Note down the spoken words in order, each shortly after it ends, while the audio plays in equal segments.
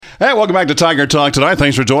Hey, welcome back to Tiger Talk tonight.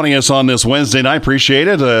 Thanks for joining us on this Wednesday night. Appreciate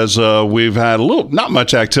it, as we've had not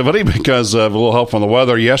much activity because of a little help from the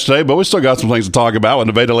weather yesterday, but we still got some things to talk about with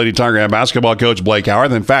Nevada Lady Tiger basketball coach Blake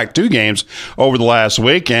Howarth. In fact, 2 games over the last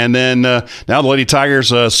week, and then now the Lady Tigers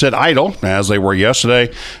sit idle, as they were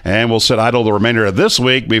yesterday, and will sit idle the remainder of this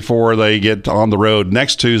week before they get on the road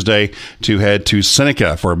next Tuesday to head to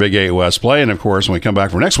Seneca for a Big 8 West play. And, of course, when we come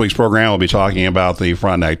back for next week's program, we'll be talking about the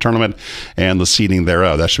Frontenac tournament and the seeding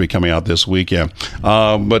thereof. That should be coming out this weekend.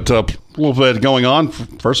 But a little bit going on.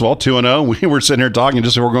 First of all, 2-0. We were sitting here talking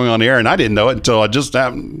just before going on the air, and I didn't know it until I just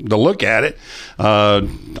happened to look at it.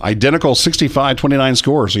 Identical 65-29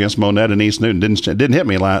 scores against Monette and East Newton. Didn't hit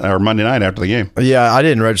me Monday night after the game. Yeah, I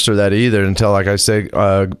didn't register that either until, like I said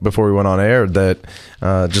before we went on air, that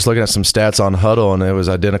just looking at some stats on Huddle, and it was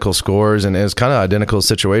identical scores, and it was kind of identical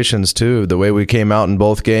situations too. The way we came out in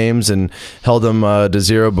both games and held them to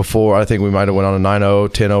 0 before. I think we might have went on a 9-0,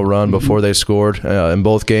 10-0 run before they scored in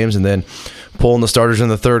both games, and then pulling the starters in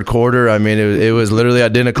the third quarter. I mean, it was literally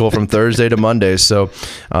identical from Thursday to Monday. So,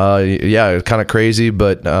 yeah, kind of crazy,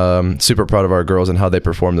 but super proud of our girls and how they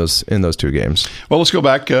performed in those 2 games. Well, let's go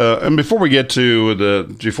back. And before we break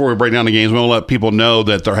down the games, we'll let people know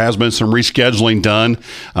that there has been some rescheduling done.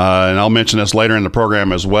 And I'll mention this later in the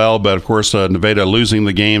program as well. But, of course, Nevada losing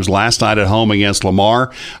the games last night at home against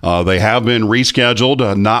Lamar. They have been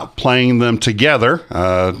rescheduled, not playing them together,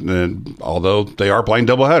 although they are playing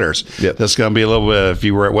doubleheaders. Yep. That's going to be a little bit, if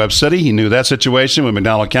you were at Webb City, you knew that situation with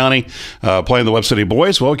McDonald County playing the Webb City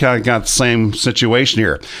boys. Well, we kind of got the same situation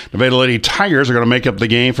here. Nevada Lady Tigers are going to make up the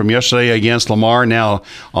game from yesterday against Lamar now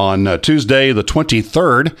on Tuesday, the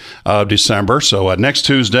 23rd of December. So next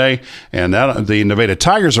Tuesday, and the Nevada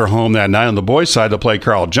Tigers are home that night on the boys' side to play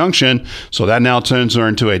Carl Junction. So that now turns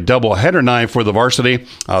into a doubleheader night for the varsity.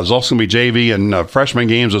 There's also going to be JV and freshman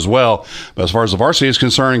games as well. But as far as the varsity is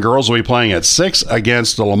concerned, girls will be playing at 6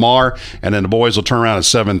 against the Lamar, and then the boys will turn around at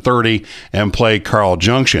 7:30 and play Carl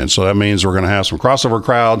Junction. So that means we're going to have some crossover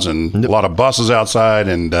crowds and a lot of buses outside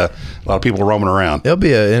and a lot of people roaming around. It'll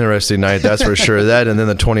be an interesting night, that's for sure. That and then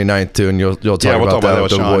the 29th too, and you'll talk about that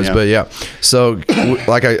with the boys. Yeah. But yeah, so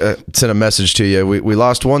like I sent a message to you, we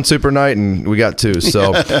lost 1 super night and we got 2,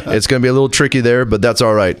 so it's going to be a little tricky there, but that's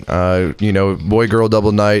all right. Boy girl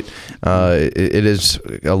double night. It is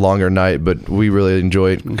a longer night, but we really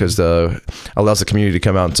enjoy it because allows the community to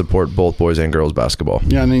come out and support both boys and girls basketball.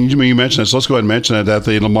 Yeah, and you mentioned this. Let's go ahead and mention it that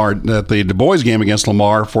the boys game against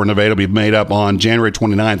Lamar for Nevada will be made up on January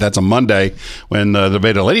 29th. That's a Monday when the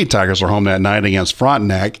Nevada Lady Tigers are home that night against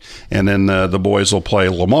Frontenac, and then the boys will play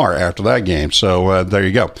Lamar after that game. So there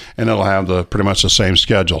you go, and it'll have pretty much the same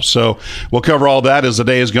schedule. So we'll cover all that as the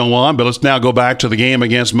days go on. But let's now go back to the game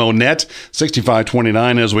against Monette,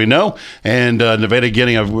 65-29, as we know, and Nevada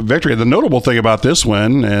getting a victory. The notable thing about this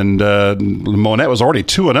win, and Monette was already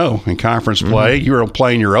 2-0 in conference play. You were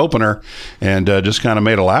playing your opener and just kind of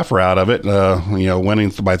made a laugher out of it, winning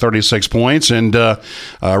by 36 points and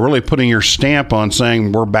really putting your stamp on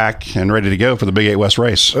saying we're back and ready to go for the Big 8 West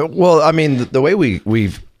race. Well, I mean, the way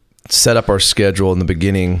we've set up our schedule in the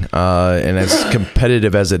beginning, and as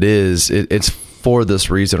competitive as it is, it's for this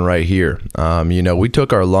reason right here. We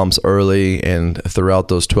took our lumps early and throughout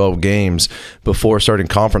those 12 games before starting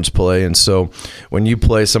conference play. And so when you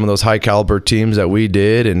play some of those high caliber teams that we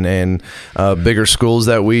did and bigger schools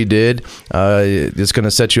that we did, it's going to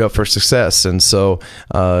set you up for success. And so,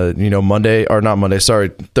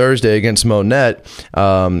 Thursday against Monette,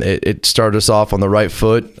 it started us off on the right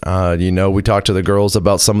foot. We talked to the girls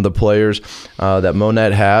about some of the players that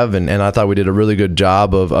Monette have, and I thought we did a really good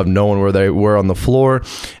job of knowing where they were on the floor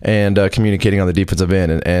and communicating on the defensive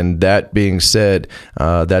end. And that being said,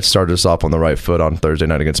 that started us off on the right foot on Thursday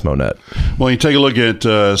night against Monette. Well, you take a look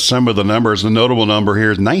at some of the numbers. The notable number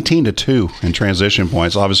here is 19-2 in transition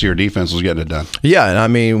points. Obviously, your defense was getting it done. Yeah, and I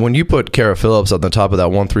mean, when you put Kara Phillips on the top of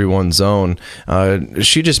that 1-3-1 zone,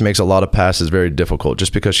 she just makes a lot of passes very difficult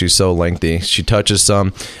just because she's so lengthy. She touches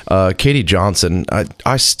some. Katie Johnson,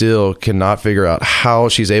 I still cannot figure out how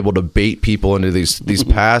she's able to bait people into these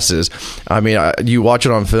passes. I mean, you watch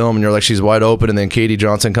it on film and you're like, she's wide open, and then Katie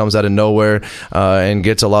Johnson comes out of nowhere and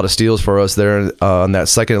gets a lot of steals for us there on that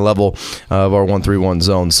second level of our 1-3-1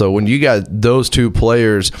 zone. So when you got those 2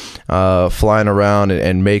 players flying around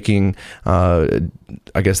and making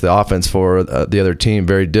I guess the offense for the other team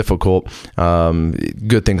very difficult,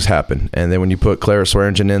 good things happen. And then when you put Clara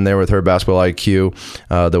Swearingen in there with her basketball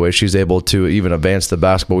IQ, the way she's able to even advance the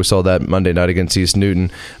basketball, we saw that Monday night against East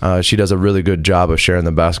Newton. She does a really good job of sharing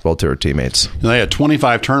the basketball to her teammates. They had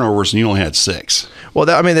 25 turnovers and you only had 6. Well,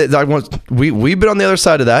 we've been on the other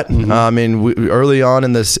side of that. Early on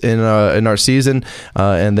in our season,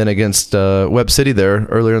 and then against Webb City there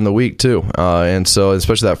earlier in the week too. And so,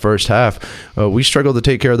 especially that first half, we struggled to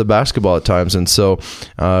take care of the basketball at times. And so,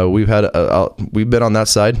 we've been on that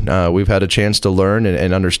side. We've had a chance to learn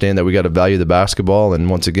and understand that we got to value the basketball. And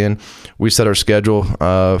once again, we set our schedule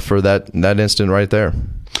for that instant right there.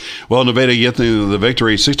 Well, Nevada get the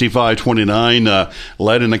victory 65-29,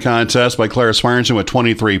 led in the contest by Clara Swearingen with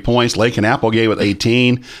 23 points. Lakin Applegate with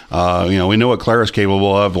 18. We know what Clara's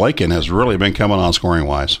capable of. Lakin has really been coming on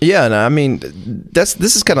scoring-wise. Yeah, and this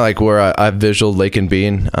is kind of like where I visualized Lakin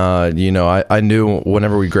being. I knew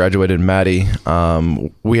whenever we graduated Maddie,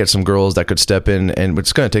 we had some girls that could step in, and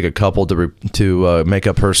it's going to take a couple to make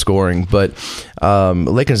up her scoring. But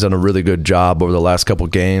Lakin's done a really good job over the last couple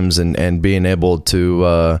games and being able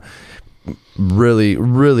to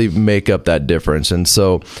really make up that difference. And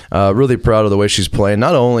so really proud of the way she's playing.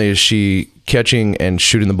 Not only is she catching and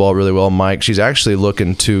shooting the ball really well, Mike, she's actually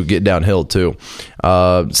looking to get downhill too.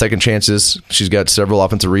 Second chances, she's got several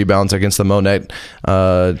offensive rebounds against the Monette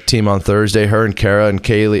team on Thursday. Her and Kara and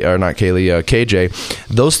KJ,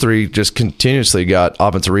 those three just continuously got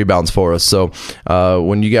offensive rebounds for us. So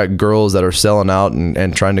when you got girls that are selling out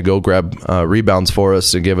and trying to go grab rebounds for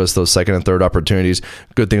us to give us those second and third opportunities,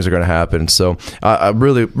 good things are going to happen. So I'm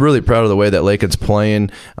really proud of the way that Lakin's playing,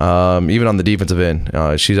 even on the defensive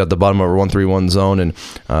end. She's at the bottom of her 1-3-1 zone, and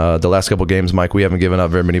the last couple games, Mike, we haven't given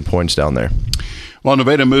up very many points down there. Well,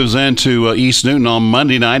 Nevada moves into East Newton on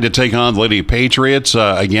Monday night to take on the Lady Patriots.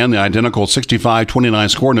 Again, the identical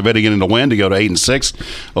 65-29 score. Nevada getting the win to go to 8-6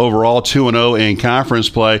 overall, 2-0 in conference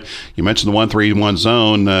play. You mentioned the 1-3-1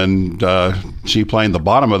 zone, and she playing the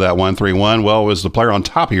bottom of that 1-3-1. Well, it was the player on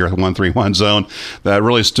top here at the 1-3-1 zone that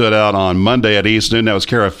really stood out on Monday at East Newton. That was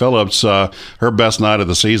Kara Phillips, her best night of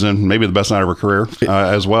the season, maybe the best night of her career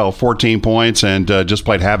as well. 14 points and just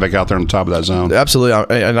played havoc out there on the top of that zone.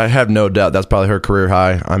 Absolutely, and I have no doubt that's probably her career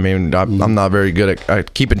high. I'm not very good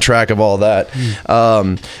at keeping track of all that.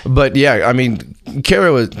 But yeah,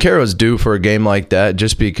 Kara was due for a game like that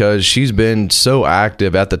just because she's been so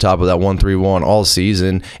active at the top of that 1-3-1 all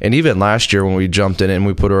season, and even last year when we jumped in and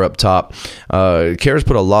we put her up top. Kara's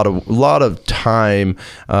put a lot of time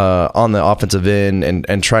on the offensive end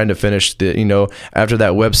and trying to finish after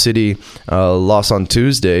that Webb City loss on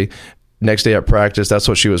Tuesday. Next day at practice, that's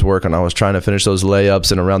what she was working on. I was trying to finish those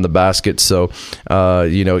layups and around the basket. So,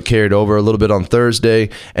 it carried over a little bit on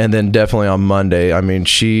Thursday, and then definitely on Monday.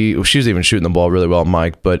 She was even shooting the ball really well,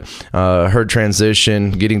 Mike. But her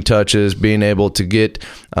transition, getting touches, being able to get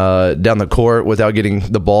down the court without getting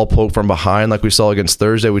the ball poked from behind, like we saw against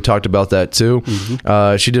Thursday. We talked about that too.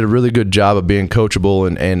 Mm-hmm. She did a really good job of being coachable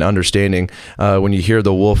and understanding when you hear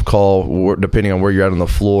the wolf call, depending on where you're at on the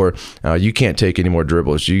floor, you can't take any more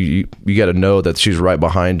dribbles. You got to know that she's right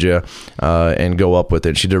behind you and go up with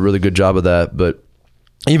it. She did a really good job of that, but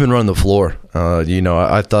even running the floor,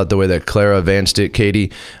 I thought the way that Clara advanced it,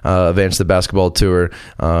 Katie advanced the basketball to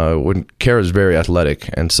her. When Kara's very athletic,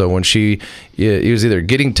 and so when it was either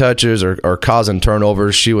getting touches or causing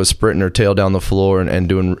turnovers, she was sprinting her tail down the floor and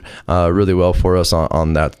doing really well for us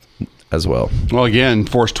on that as well. Well, again,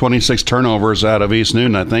 forced 26 turnovers out of East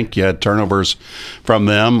Newton. I think you had turnovers from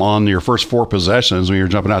them on your first 4 possessions when you were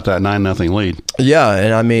jumping out that 9-0 lead.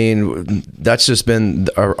 Yeah, and that's just been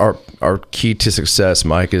our key to success,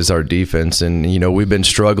 Mike, is our defense. And, we've been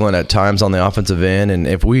struggling at times on the offensive end, and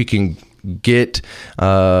if we can get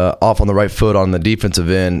off on the right foot on the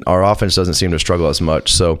defensive end, our offense doesn't seem to struggle as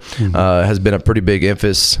much. So has been a pretty big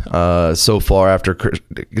emphasis so far after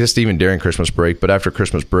just even during Christmas break, but after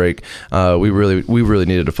Christmas break, we really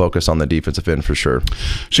needed to focus on the defensive end for sure.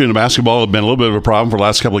 Shooting the basketball had been a little bit of a problem for the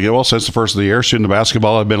last couple of games. Well, since the first of the year, shooting the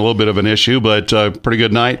basketball had been a little bit of an issue, but pretty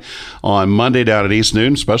good night on Monday down at East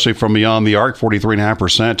Newton, especially from beyond the arc,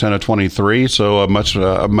 43.5%, 10 of 23. So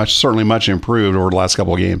certainly much improved over the last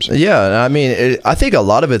couple of games. Yeah. I think a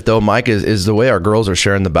lot of it, though, Mike, is the way our girls are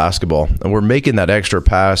sharing the basketball, and we're making that extra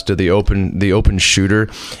pass to the open shooter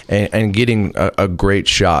and getting a great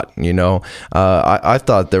shot. I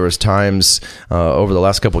thought there was times over the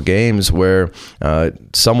last couple of games where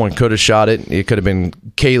someone could have shot it. It could have been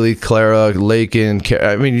Kaylee, Clara, Lakin.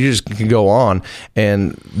 You just can go on,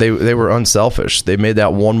 and they were unselfish. They made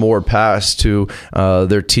that one more pass to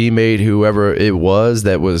their teammate, whoever it was,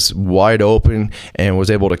 that was wide open and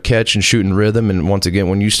was able to catch and and shooting rhythm. And once again,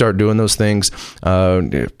 when you start doing those things,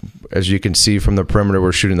 as you can see from the perimeter,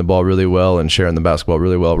 we're shooting the ball really well and sharing the basketball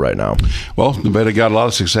really well right now. Well, Nevada got a lot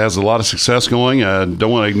of success going.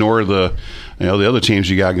 Don't want to ignore the other teams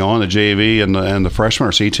you got going, the JV and the freshman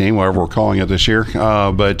or C team, whatever we're calling it this year.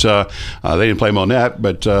 But they didn't play Monette,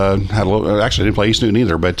 but actually didn't play East Newton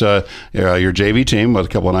either. But your JV team with a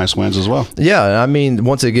couple of nice wins as well. Yeah, I mean,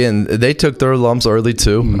 once again, they took their lumps early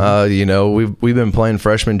too. We've been playing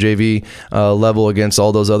freshman JV level against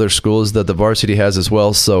all those other schools that the varsity has as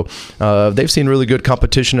well. So they've seen really good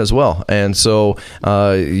competition as well. And so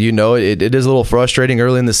it is a little frustrating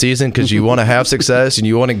early in the season because you want to have success and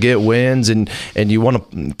you want to get wins and you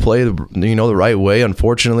want to play the right way.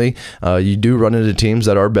 Unfortunately, you do run into teams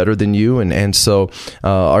that are better than you, and so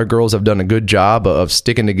our girls have done a good job of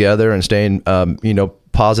sticking together and staying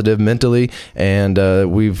positive mentally, and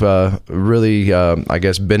we've really, I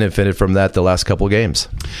guess, benefited from that the last couple of games.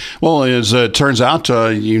 Well, as it turns out,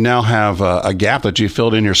 you now have a gap that you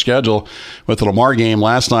filled in your schedule with the Lamar game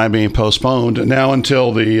last night being postponed now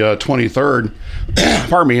until the 23rd.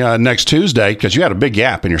 Pardon me, next Tuesday, because you had a big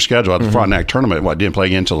gap in your schedule at the Frontenac tournament. Didn't play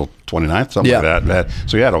again until the 29th, something like that.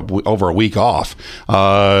 So you had over a week off.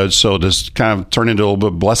 So this kind of turned into a little bit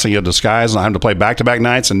of blessing in disguise, and having to play back-to-back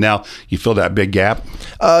nights, and now you fill that big gap.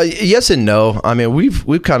 Yes and no. I mean,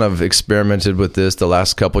 we've kind of experimented with this the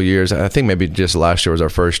last couple of years. I think maybe just last year was our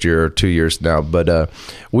first year or 2 years now. But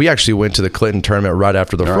we actually went to the Clinton tournament right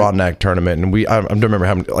after the Frontenac tournament, and I remember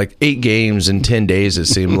having like 8 games in 10 days, it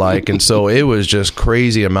seemed like, and so it was just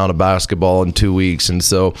crazy amount of basketball in 2 weeks, and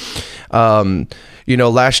so.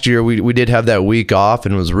 Last year we did have that week off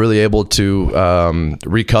and was really able to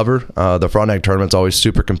recover. The Frontenac tournament's always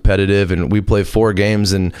super competitive, and we played 4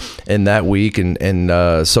 games in that week,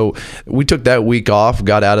 and so we took that week off,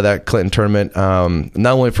 got out of that Clinton tournament,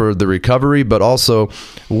 not only for the recovery, but also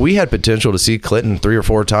we had potential to see Clinton 3 or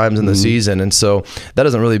 4 times in the season, and so that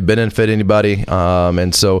doesn't really benefit anybody,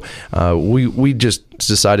 and so we just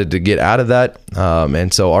decided to get out of that,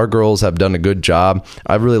 and so our girls have done a good job.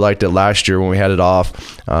 I really liked it last year when we had it off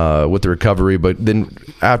with the recovery, but then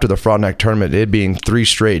after the Frontenac tournament, it being 3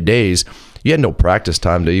 straight days, you had no practice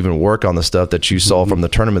time to even work on the stuff that you saw from the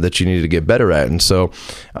tournament that you needed to get better at. And so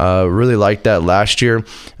really liked that last year.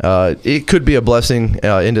 It could be a blessing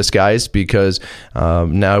in disguise because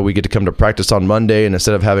now we get to come to practice on Monday, and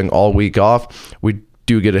instead of having all week off, we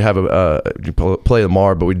do get to have play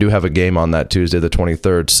tomorrow, but we do have a game on that Tuesday, the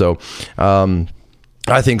 23rd. So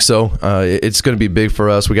I think so. It's going to be big for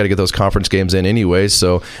us. We got to get those conference games in anyway,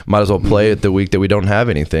 so might as well play it the week that we don't have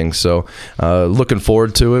anything. So looking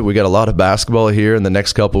forward to it. We got a lot of basketball here in the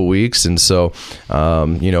next couple of weeks, and so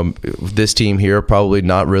this team here, probably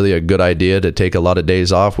not really a good idea to take a lot of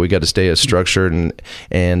days off. We got to stay as structured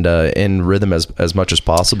and in rhythm as much as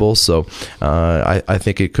possible. So I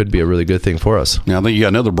think it could be a really good thing for us. Now, I think you got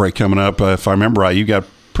another break coming up. If I remember right, you got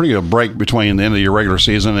pretty good break between the end of your regular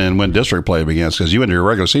season and when district play begins, because you ended your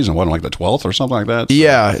regular season, wasn't like the 12th or something like that? So.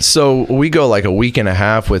 Yeah, so we go like a week and a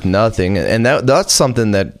half with nothing, and that's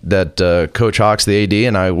something that Coach Hawks, the AD,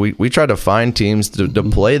 and I, we try to find teams to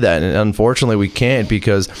play that, and unfortunately we can't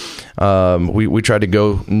because we try to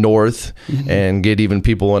go north and get even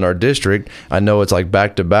people in our district. I know it's like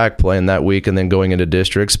back-to-back playing that week and then going into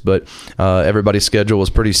districts, but everybody's schedule was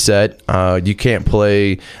pretty set. You can't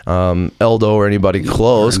play Eldo or anybody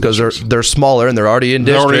close because they're smaller and they're already in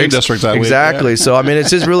districts. Already in districts that exactly. Week, yeah. So I mean,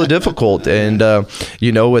 it's just really difficult, and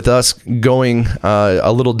with us going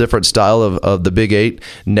a little different style of the Big 8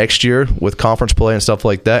 next year with conference play and stuff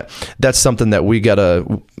like that, that's something that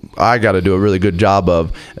I got to do a really good job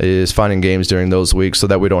of, is finding games during those weeks so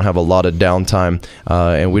that we don't have a lot of downtime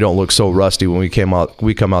and we don't look so rusty when we come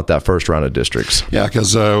out that first round of districts. Yeah,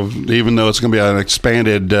 because even though it's going to be an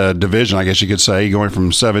expanded division, I guess you could say, going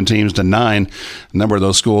from 7 teams to 9, a number of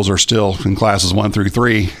those schools are still in classes 1 through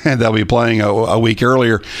 3, and they'll be playing a week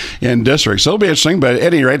earlier in districts. So it'll be interesting, but at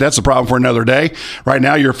any rate, that's a problem for another day. Right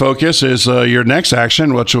now, your focus is your next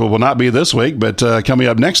action, which will not be this week, but coming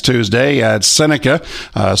up next Tuesday at Seneca.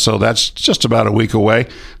 So that's just about a week away.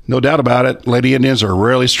 No doubt about it. Lady Indians are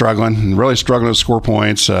really struggling to score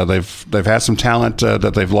points. They've had some talent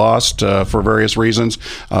that they've lost for various reasons.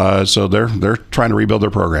 So they're trying to rebuild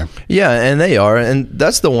their program. Yeah, and they are. And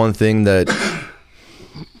that's the one thing that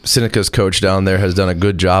Seneca's coach down there has done a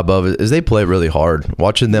good job of, is they play really hard.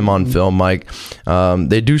 Watching them on film, Mike,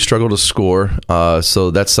 they do struggle to score, so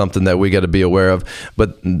that's something that we got to be aware of.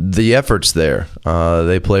 But the effort's there.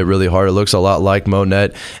 They play really hard. It looks a lot like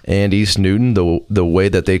Monette and East Newton, the way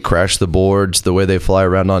that they crash the boards, the way they fly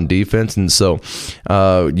around on defense. And so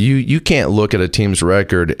you can't look at a team's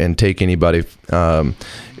record and take anybody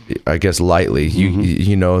I guess, lightly.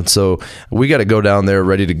 You know, so we got to go down there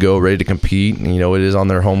ready to go, ready to compete. You know, it is on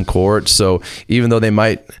their home court, so even though they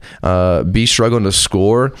might be struggling to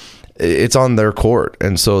score, it's on their court,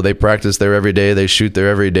 and so they practice there every day, they shoot there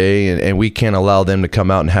every day, and we can't allow them to come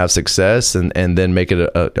out and have success and then make it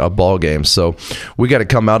a ball game. So we got to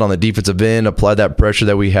come out on the defensive end, apply that pressure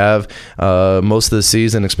that we have most of the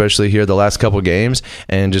season, especially here the last couple games,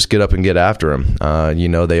 and just get up and get after them. You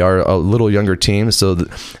know, they are a little younger team, so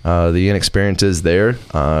the inexperience is there,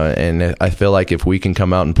 and I feel like if we can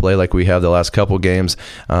come out and play like we have the last couple games,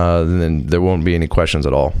 then there won't be any questions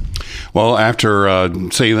at all. Well, after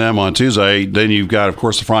seeing them on Tuesday, then you've got, of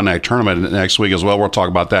course, the Frontenac tournament next week as well. We'll talk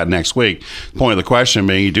about that next week. Point of the question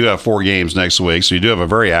being, you do have 4 games next week, so you do have a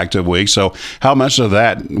very active week. So how much of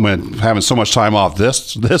that, when having so much time off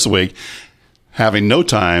this week, having no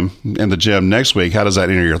time in the gym next week, how does that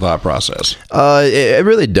enter your thought process? It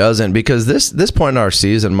really doesn't, because this point in our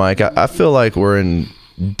season, Mike, I feel like we're in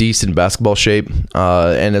decent basketball shape,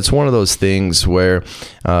 and it's one of those things where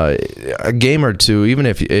a game or two, even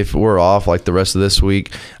if we're off like the rest of this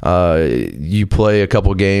week, you play a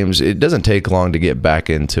couple games, it doesn't take long to get back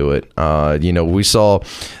into it. You know, we saw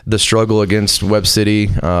the struggle against Webb City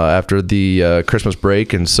after the Christmas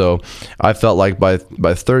break, and so I felt like by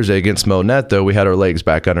Thursday against Monette, though, we had our legs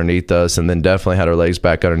back underneath us, and then definitely had our legs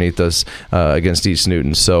back underneath us against East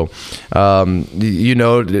Newton. So you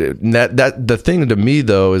know, that the thing to me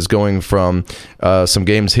though is going from some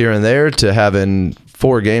games here and there to having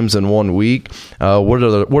 4 games in 1 week. What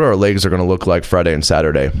are our legs are going to look like Friday and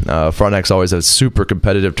Saturday? Frontenac's always a super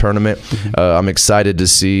competitive tournament. I'm excited to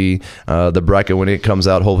see the bracket when it comes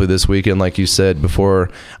out, hopefully this weekend, like you said before,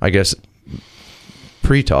 I guess.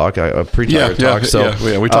 Pre-talk. So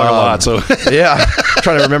we talk a lot. So yeah,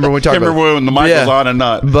 trying to remember when we talk. Remember when the mic was on and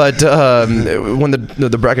not. But when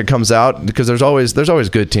the bracket comes out, because there's always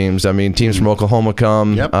good teams. I mean, teams from Oklahoma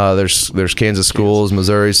come. Yep. There's Kansas schools,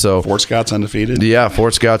 Missouri. So Fort Scott's undefeated. Yeah,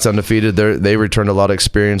 Fort Scott's undefeated. They returned a lot of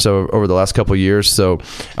experience over the last couple of years. So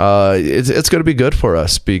it's going to be good for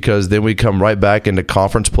us, because then we come right back into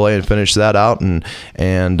conference play and finish that out,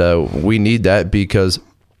 and we need that, because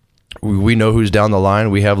we know who's down the line.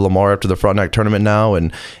 We have Lamar after the Frontenac tournament now,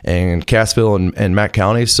 and Cassville and Mack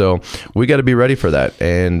County. So we got to be ready for that.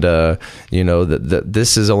 And you know, that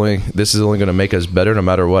this is only going to make us better no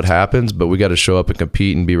matter what happens. But we got to show up and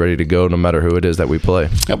compete and be ready to go no matter who it is that we play.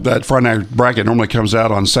 Yep, that Frontenac bracket normally comes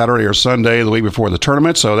out on Saturday or Sunday, the week before the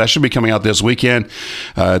tournament. So that should be coming out this weekend.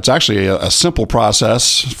 It's actually a simple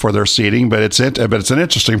process for their seeding, but it's an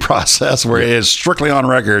interesting process where it is strictly on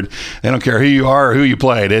record. They don't care who you are or who you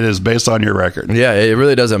played. It is based on your record. Yeah, it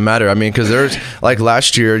really doesn't matter. I mean, because there's, like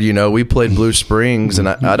last year, you know, we played Blue Springs, and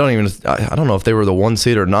I don't know if they were the 1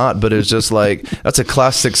 seed or not, but it's just like, that's a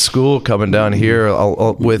Class 6 school coming down here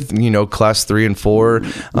with, you know, Class 3 and 4. And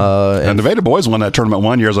the Nevada boys won that tournament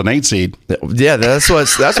 1 year as an 8 seed. Yeah, that's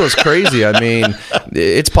what's crazy. I mean,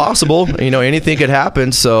 it's possible. You know, anything could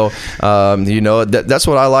happen. So, you know, that's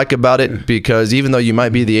what I like about it, because even though you might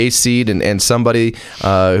be the 8 seed and somebody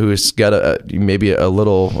who's got maybe a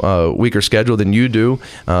little weaker schedule than you do,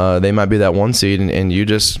 they might be that 1 seed, and you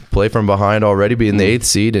just play from behind already, being the 8th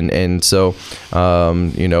seed, and so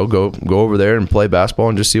you know, go over there and play basketball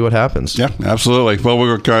and just see what happens. Yeah, absolutely. Well,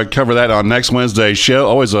 we're going to cover that on next Wednesday's show.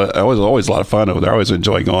 Always a lot of fun over there. I always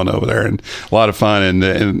enjoy going over there, and a lot of fun,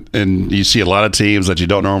 and you see a lot of teams that you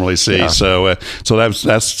don't normally see. Yeah. So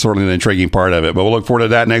that's certainly the intriguing part of it. But we'll look forward to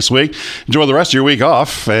that next week. Enjoy the rest of your week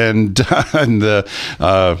off, and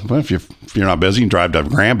well, if you're not busy, you can drive to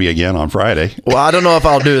Granby again on Friday. Well, I don't know if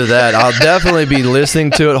I'll do that. I'll definitely be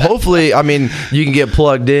listening to it. Hopefully, I mean, you can get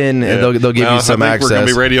plugged in, and they'll give you some access. We're going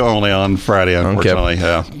to be radio only on Friday, unfortunately. Okay.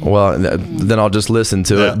 Yeah. Well, then I'll just listen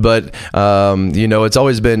to it. But you know, it's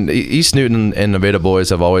always been East Newton and Nevada boys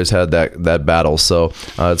have always had that battle. So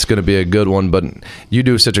it's going to be a good one. But you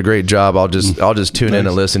do such a great job. I'll just tune in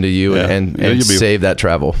and listen to you, and save that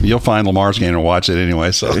travel. You'll find Lamar's game and watch it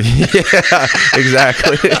anyway. So yeah,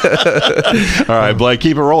 exactly. All right, Blake,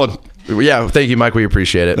 keep it rolling. Yeah, thank you, Mike. We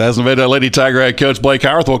appreciate it. That's Nevada Lady Tiger head coach Blake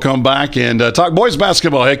Howarth. We'll come back and talk boys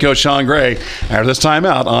basketball. Head coach Sean Gray after this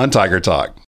timeout on Tiger Talk.